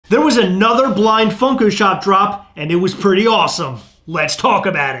There was another blind Funko Shop drop, and it was pretty awesome. Let's talk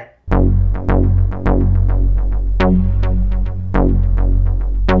about it.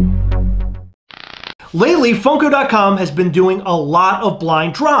 Lately, Funko.com has been doing a lot of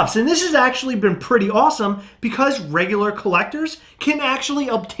blind drops, and this has actually been pretty awesome because regular collectors can actually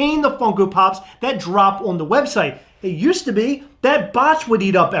obtain the Funko Pops that drop on the website. It used to be that bots would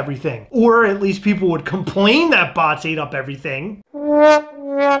eat up everything, or at least people would complain that bots ate up everything.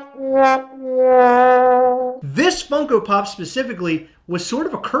 This Funko Pop specifically was sort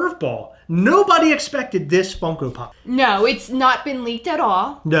of a curveball. Nobody expected this Funko Pop. No, it's not been leaked at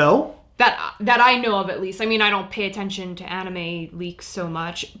all. No? That I know of, at least. I mean, I don't pay attention to anime leaks so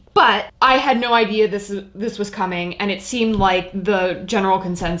much, but I had no idea this was coming, and it seemed like the general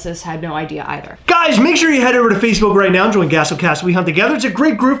consensus had no idea either. Guys, make sure you head over to Facebook right now and join Gastlecast. We hunt together. It's a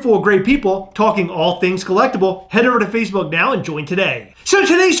great group full of great people talking all things collectible. Head over to Facebook now and join today. So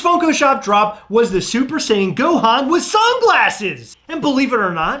today's Funko Shop drop was the Super Saiyan Gohan with sunglasses. And believe it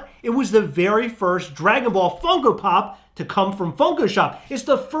or not, it was the very first Dragon Ball Funko Pop to come from Funko Shop. It's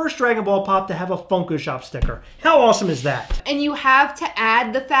the first Dragon Ball Pop to have a Funko Shop sticker. How awesome is that? And you have to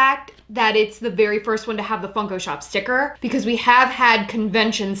add the fact that it's the very first one to have the Funko Shop sticker, because we have had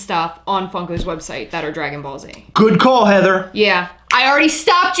convention stuff on Funko's website that are Dragon Ball Z. Good call, Heather. Yeah. I already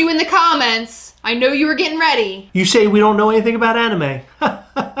stopped you in the comments. I know you were getting ready. You say we don't know anything about anime.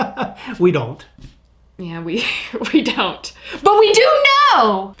 We don't. Yeah, we don't. But we do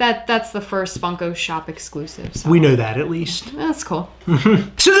know that that's the first Funko Shop exclusive. So. We know that at least. That's cool. So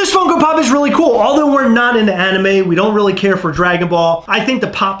this Funko Pop is really cool. Although we're not into anime, we don't really care for Dragon Ball. I think the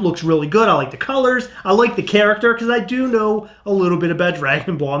pop looks really good. I like the colors. I like the character because I do know a little bit about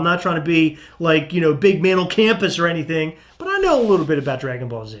Dragon Ball. I'm not trying to be like, you know, big man on campus or anything, but I know a little bit about Dragon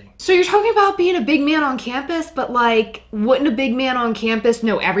Ball Z. So you're talking about being a big man on campus, but like, wouldn't a big man on campus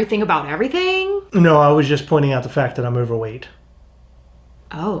know everything about everything? No, I was just pointing out the fact that I'm overweight.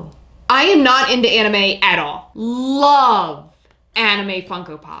 Oh. I am not into anime at all. Love anime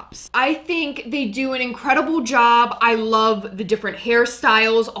Funko Pops. I think they do an incredible job. I love the different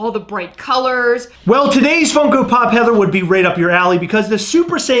hairstyles, all the bright colors. Well, today's Funko Pop, Heather, would be right up your alley because the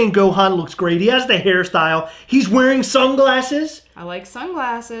Super Saiyan Gohan looks great. He has the hairstyle. He's wearing sunglasses. I like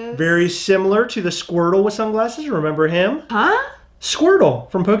sunglasses. Very similar to the Squirtle with sunglasses. Remember him? Huh?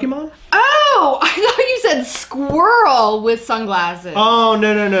 Squirtle from Pokemon. Oh, I thought you said squirrel with sunglasses. Oh,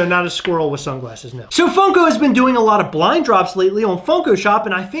 no, not a squirrel with sunglasses, no. So Funko has been doing a lot of blind drops lately on Funko Shop,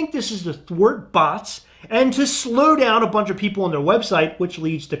 and I think this is to thwart bots and to slow down a bunch of people on their website, which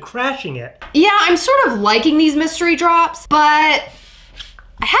leads to crashing it. Yeah, I'm sort of liking these mystery drops, but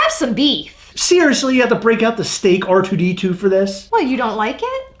I have some beef. Seriously, you have to break out the steak R2-D2 for this? What, you don't like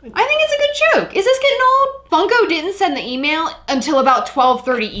it? I think it's a good joke. Is this getting old? Funko didn't send the email until about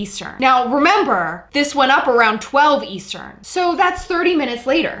 12:30 Eastern. Now remember, this went up around 12 Eastern. So that's 30 minutes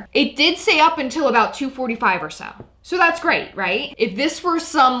later. It did stay up until about 2:45 or so. So that's great, right? If this were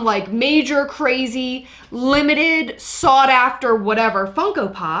some like major, crazy, limited, sought after, whatever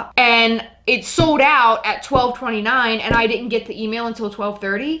Funko Pop, and it sold out at 12:29 and I didn't get the email until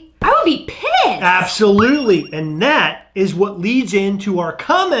 12:30, I would be pissed. Absolutely. And that is what leads into our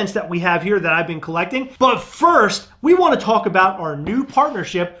comments that we have here that I've been collecting. But first, we want to talk about our new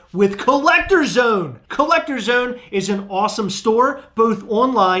partnership with Collector Zone. Collector Zone is an awesome store, both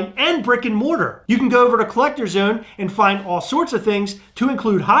online and brick and mortar. You can go over to Collector Zone and find all sorts of things to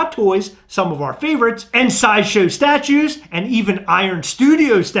include Hot Toys, some of our favorites, and Sideshow statues, and even Iron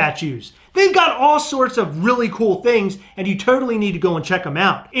Studio statues. They've got all sorts of really cool things, and you totally need to go and check them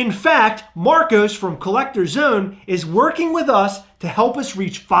out. In fact, Marcos from Collector Zone is working with us to help us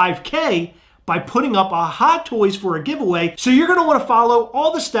reach 5K by putting up a Hot Toys for a giveaway. So you're gonna wanna follow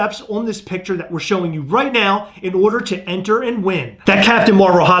all the steps on this picture that we're showing you right now in order to enter and win. That Captain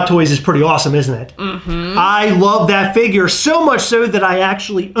Marvel Hot Toys is pretty awesome, isn't it? Mm-hmm. I love that figure so much so that I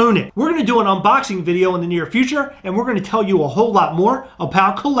actually own it. We're gonna do an unboxing video in the near future, and we're gonna tell you a whole lot more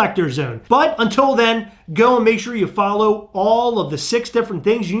about Collector Zone. But until then, go and make sure you follow all of the 6 different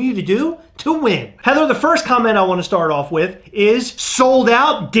things you need to do to win. Heather, the first comment I want to start off with is sold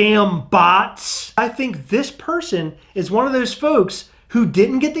out, damn bots. I think this person is one of those folks who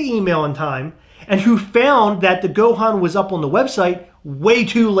didn't get the email in time and who found that the Gohan was up on the website way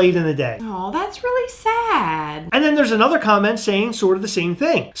too late in the day. Oh, that's really sad. And then there's another comment saying sort of the same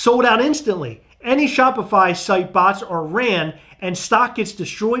thing. Sold out instantly. Any Shopify site bots are ran and stock gets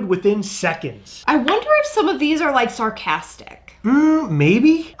destroyed within seconds. I wonder if some of these are like sarcastic.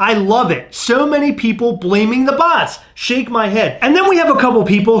 Maybe? I love it. So many people blaming the bots. Shake my head. And then we have a couple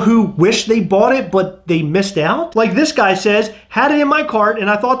people who wish they bought it, but they missed out. Like this guy says, had it in my cart, and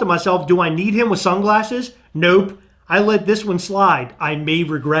I thought to myself, do I need him with sunglasses? Nope. I let this one slide. I may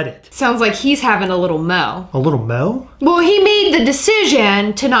regret it. Sounds like he's having a little mo. A little mo? Well, he made the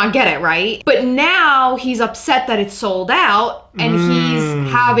decision to not get it, right? But now he's upset that it's sold out, and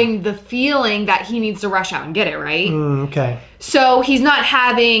he's having the feeling that he needs to rush out and get it, right? Okay. So he's not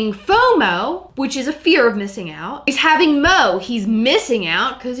having FOMO, which is a fear of missing out. He's having MO. He's missing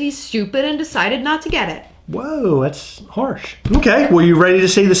out because he's stupid and decided not to get it. Whoa, that's harsh. Okay, well, you ready to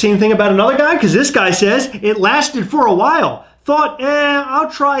say the same thing about another guy? Because this guy says it lasted for a while. Thought,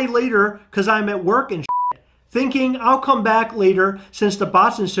 I'll try later because I'm at work and shit. Thinking I'll come back later since the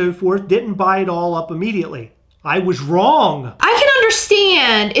bots and so forth didn't buy it all up immediately. I was wrong. I can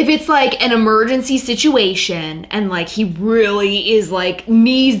understand if it's like an emergency situation and like he really is like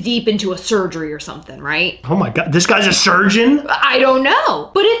knees deep into a surgery or something, right? Oh my God, this guy's a surgeon? I don't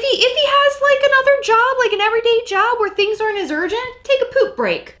know. But if he has like another job, like an everyday job where things aren't as urgent, take a poop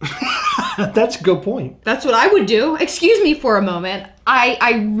break. That's a good point. That's what I would do. Excuse me for a moment.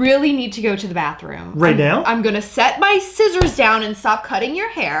 I really need to go to the bathroom. Right now? I'm gonna set my scissors down and stop cutting your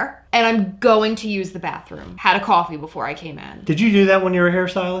hair, and I'm going to use the bathroom. Had a coffee before I came in. Did you do that when you were a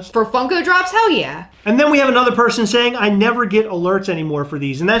hairstylist? For Funko drops? Hell yeah. And then we have another person saying, I never get alerts anymore for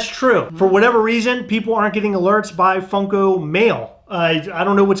these. And that's true. For whatever reason, people aren't getting alerts by Funko mail. I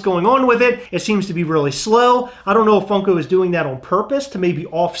don't know what's going on with it. It seems to be really slow. I don't know if Funko is doing that on purpose to maybe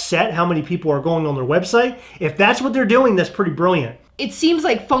offset how many people are going on their website. If that's what they're doing, that's pretty brilliant. It seems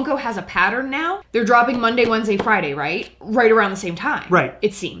like Funko has a pattern now. They're dropping Monday, Wednesday, Friday, right? Right around the same time. Right.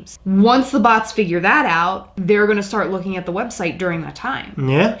 It seems. Once the bots figure that out, they're going to start looking at the website during that time.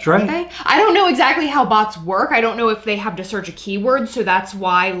 Yeah, that's right. Okay? I don't know exactly how bots work. I don't know if they have to search a keyword, so that's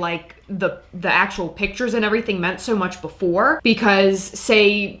why like the actual pictures and everything meant so much before. Because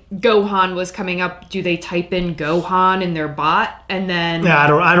say Gohan was coming up, do they type in Gohan in their bot and then... Yeah,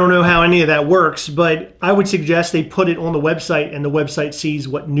 I don't know how any of that works, but I would suggest they put it on the website and the website sees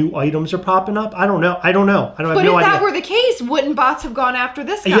what new items are popping up. I don't know. I have no idea. But if that were the case, wouldn't bots have gone after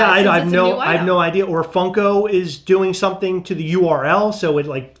this guy? Yeah, I have no idea. Or Funko is doing something to the URL so it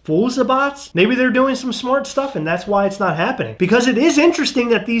like fools the bots. Maybe they're doing some smart stuff and that's why it's not happening. Because it is interesting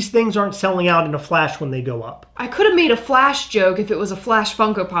that these things aren't selling out in a flash when they go up. I could have made a Flash joke if it was a Flash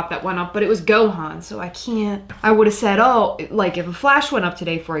Funko Pop that went up, but it was Gohan, so I can't. I would have said, oh, like if a Flash went up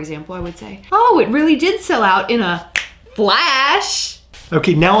today, for example, I would say, oh, it really did sell out in a Flash.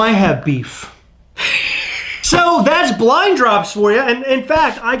 Okay, now I have beef. So that's blind drops for you. And in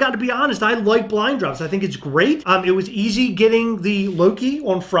fact, I got to be honest, I like blind drops. I think it's great. It was easy getting the Loki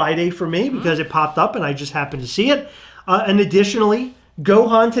on Friday for me because it popped up and I just happened to see it. And additionally,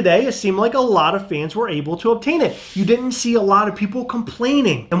 Gohan today, it seemed like a lot of fans were able to obtain it. You didn't see a lot of people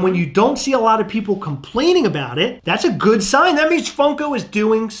complaining. And when you don't see a lot of people complaining about it, that's a good sign. That means Funko is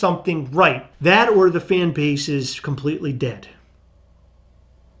doing something right. That or the fan base is completely dead.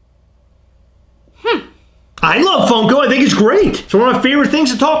 I love Funko. I think it's great. It's one of my favorite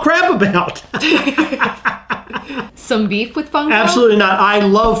things to talk crap about. Some beef with Funko? Absolutely not. I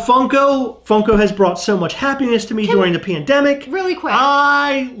love Funko. Funko has brought so much happiness to me during the pandemic. Really quick.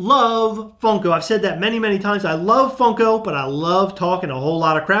 I love Funko. I've said that many, many times. I love Funko, but I love talking a whole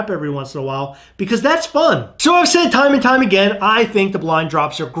lot of crap every once in a while because that's fun. So I've said time and time again, I think the blind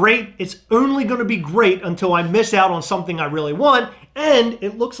drops are great. It's only going to be great until I miss out on something I really want. And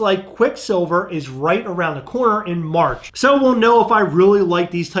it looks like Quicksilver is right around the corner in March. So we'll know if I really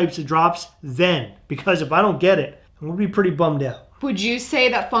like these types of drops then. Because if I don't get it, I'm going to be pretty bummed out. Would you say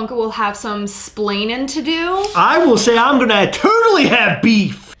that Funko will have some splaining to do? I will say I'm going to totally have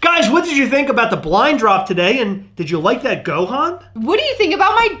beef. Guys, what did you think about the blind drop today? And did you like that Gohan? What do you think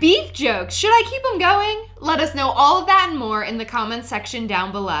about my beef jokes? Should I keep them going? Let us know all of that and more in the comments section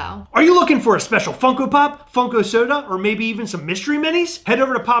down below. Are you looking for a special Funko Pop, Funko Soda, or maybe even some mystery minis? Head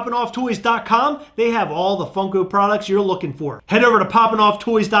over to poppingofftoys.com. They have all the Funko products you're looking for. Head over to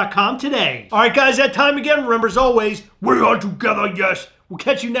poppingofftoys.com today. All right, guys, that time again. Remember, as always, we are together, yes. We'll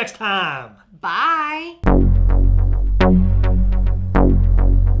catch you next time. Bye.